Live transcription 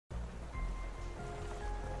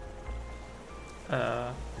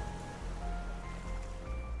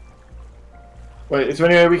Wait, is there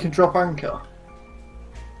any way we can drop anchor?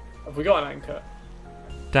 Have we got an anchor?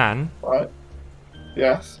 Dan, Right.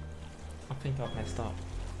 Yes. I think I've messed up.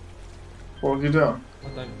 What have you done?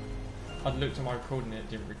 I'd looked at my recording and it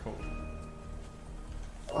didn't record.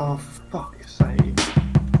 Oh, for fuck's sake.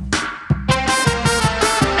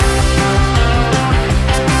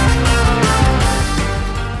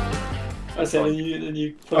 I said, and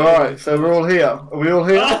you. Alright, so we're all here. Are we all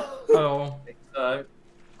here? Oh. I think so. This is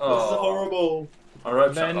horrible. I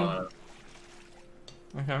wrote Then- something.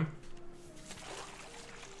 Okay.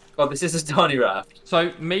 God, this is a tiny raft.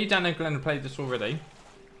 So, me, Dan, and Glenn have played this already.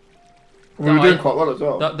 We were doing quite well as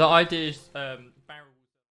well. The idea is barrels.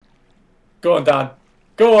 Go on, Dan.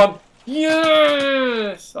 Go on.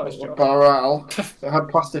 Yes! That was Josh. Barrel. It had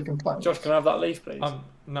plastic and planks. Josh, can I have that leaf, please?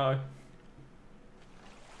 No.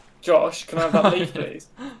 Josh, can I have that leaf, please?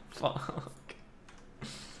 Fuck.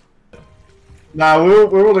 Nah,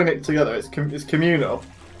 we're all in it together. It's communal.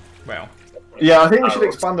 Well. Yeah, I think we should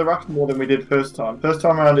expand the raft more than we did first time. First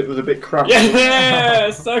time around it was a bit cramped.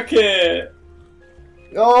 Yeah! Suck it!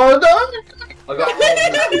 Oh no! I got.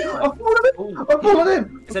 I'm falling in!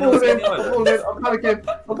 I'm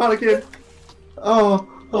panicking! Oh,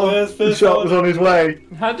 there's the first shark one. was on his way.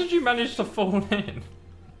 How did you manage to fall in?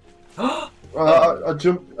 I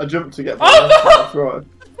jumped to get back. Oh, That's right.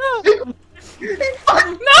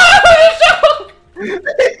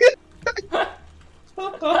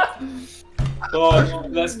 Oh,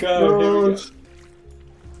 let's go. Here we go. God.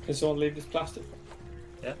 Can someone leave this plastic?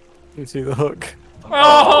 You see the hook.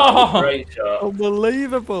 Oh! Great shot.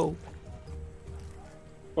 Unbelievable.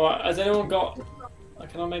 Right, has anyone got...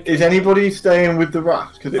 Can I make Is anybody staying with the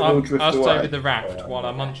raft? Because it will drift I'll away. stay with the raft while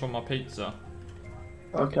I munch on my pizza.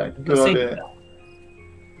 Okay, good idea.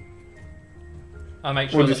 I make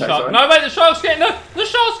sure What'd the you say, shark. sorry? No, wait, the shark's getting the rock.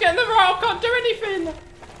 I can't do anything.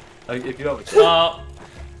 If you have a shot.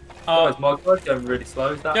 Oh, My guy's going really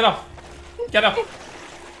slow. Is that? get off.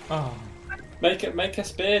 Oh, Make a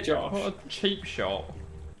spear, Josh. what a cheap shot.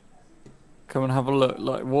 Come and have a look.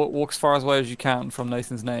 Like walk as far away as you can from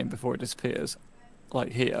Nathan's name before it disappears.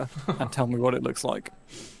 Like here. And tell me what it looks like.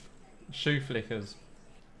 Shoe flickers.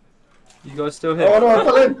 You guys still here? Oh no, I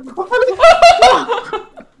fell in!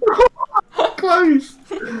 Close!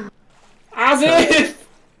 As if!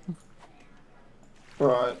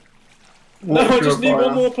 Right. No, I Water just need purifier.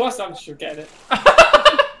 one more plus. I'm just getting it. I'm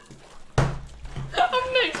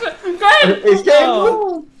next. Glenn! It's getting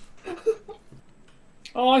warm!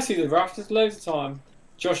 Oh, I see the raft. There's loads of time.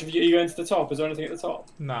 Josh, if you go into the top, is there anything at the top?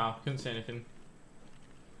 Nah, couldn't see anything.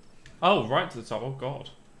 Oh, right to the top. Oh god.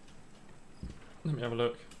 Let me have a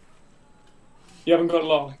look. You haven't got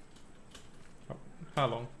long. How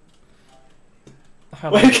long? How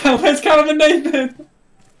long? Where's Callum and Nathan?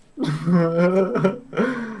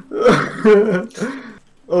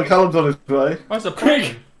 Oh, Callum's on his way. Where's the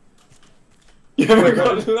plane? You haven't Wait,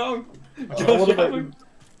 got long. Oh, Josh, what you about haven't.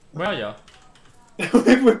 Where are you?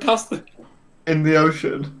 We're past the... in the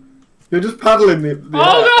ocean? You're just paddling the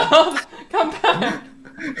Oh god! Come back!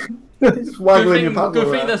 air. Just waggling your paddle Good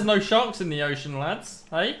thing around. there's no sharks in the ocean, lads.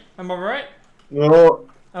 Hey, am I right? Oh,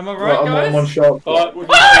 Am I right, right, I'm on guys? shark. Alright, we're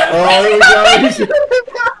Oh, here we go.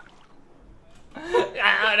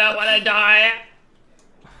 I don't want to die.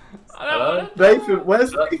 I don't Hello? want to. Nathan,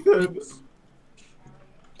 where's Nathan?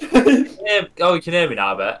 Oh, you can hear me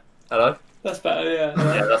now, I bet. Hello? That's better, yeah.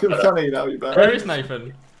 Yeah, that's I'm better. telling you now, you better. Where is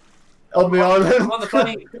Nathan? On the island. I'm on the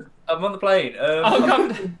plane. I'm on the plane. Oh, come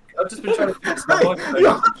down. I've just been trying to fix my microphone.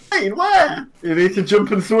 You're fine, where? You need to jump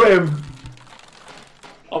and swim.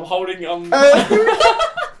 I'm holding...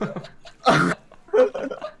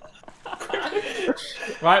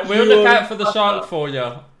 Right, we'll look out for the shark for you.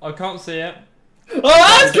 I can't see it. Oh,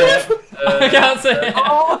 that's good! I can't see it.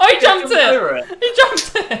 Oh, Oh, he jumped over it! He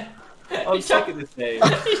jumped it! I'm sick of this thing. He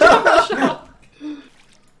jumped the shark!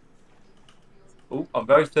 Oh, I'm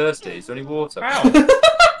very thirsty. Is there any water? Ow!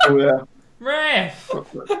 Oh yeah. Ref!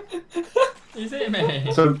 He's hit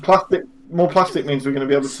me. So plastic, more plastic means we're going to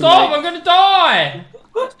be able to Stop! make I'm gonna die!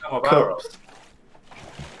 It's not my barrel. cups.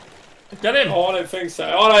 Get him! Oh, I don't think so.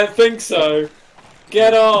 I don't think so.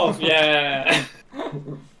 Get off, yeah.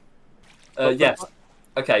 Yes.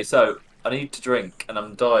 Okay, so I need to drink and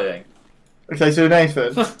I'm dying. Okay, so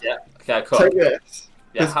Nathan, Yeah. Okay, cool. take this.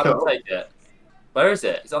 Yeah, this how do cup. I take it? Where is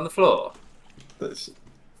it? It's on the floor. This.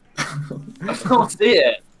 I can't see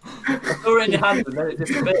it. I saw it in your hand and then it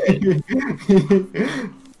disappeared.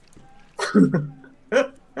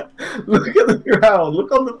 Look at the ground.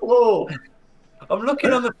 Look on the floor. I'm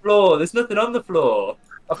looking on the floor. There's nothing on the floor.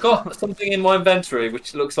 I've got something in my inventory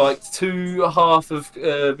which looks like 2 half of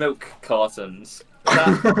milk cartons.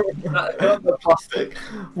 The plastic.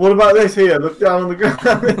 What about this here? Look down on the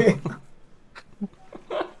ground.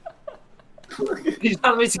 You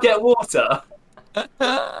telling me to get water?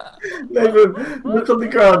 Nathan, look on the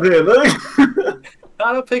ground here. Look.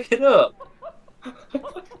 How do I pick it up?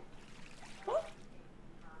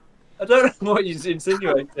 I don't know what you're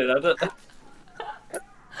insinuating. I don't.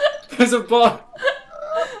 There's a bar.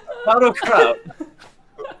 How do I crap?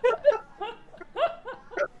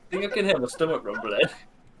 I think I can hear my stomach rumbling.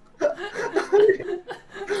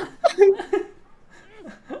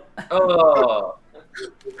 Oh.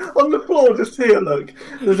 On the floor, just here, look.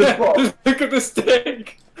 There's a spot. Look at the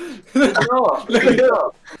stick. Oh, Look at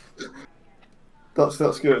that.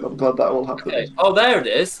 That's good. I'm glad that all happened. okay. Oh, there it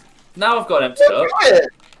is. Now I've got an empty He's cup. got it.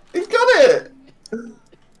 He's got it.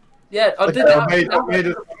 Yeah, I Okay, did I that. made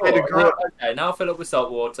a grip. Okay, now I fill up with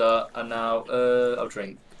salt water, and now I'll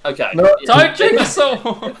drink. Okay. No. Don't drink the salt.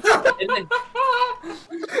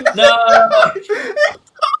 No.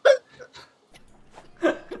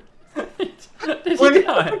 Did Wait, you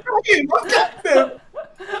die? look at him. What am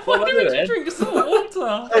I Why would you doing? drink salt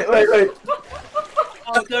water? Wait.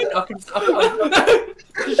 I don't.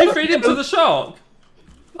 Did you feed him to the shark?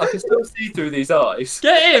 I can still see through these eyes.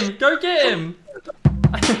 Get him! Go get him!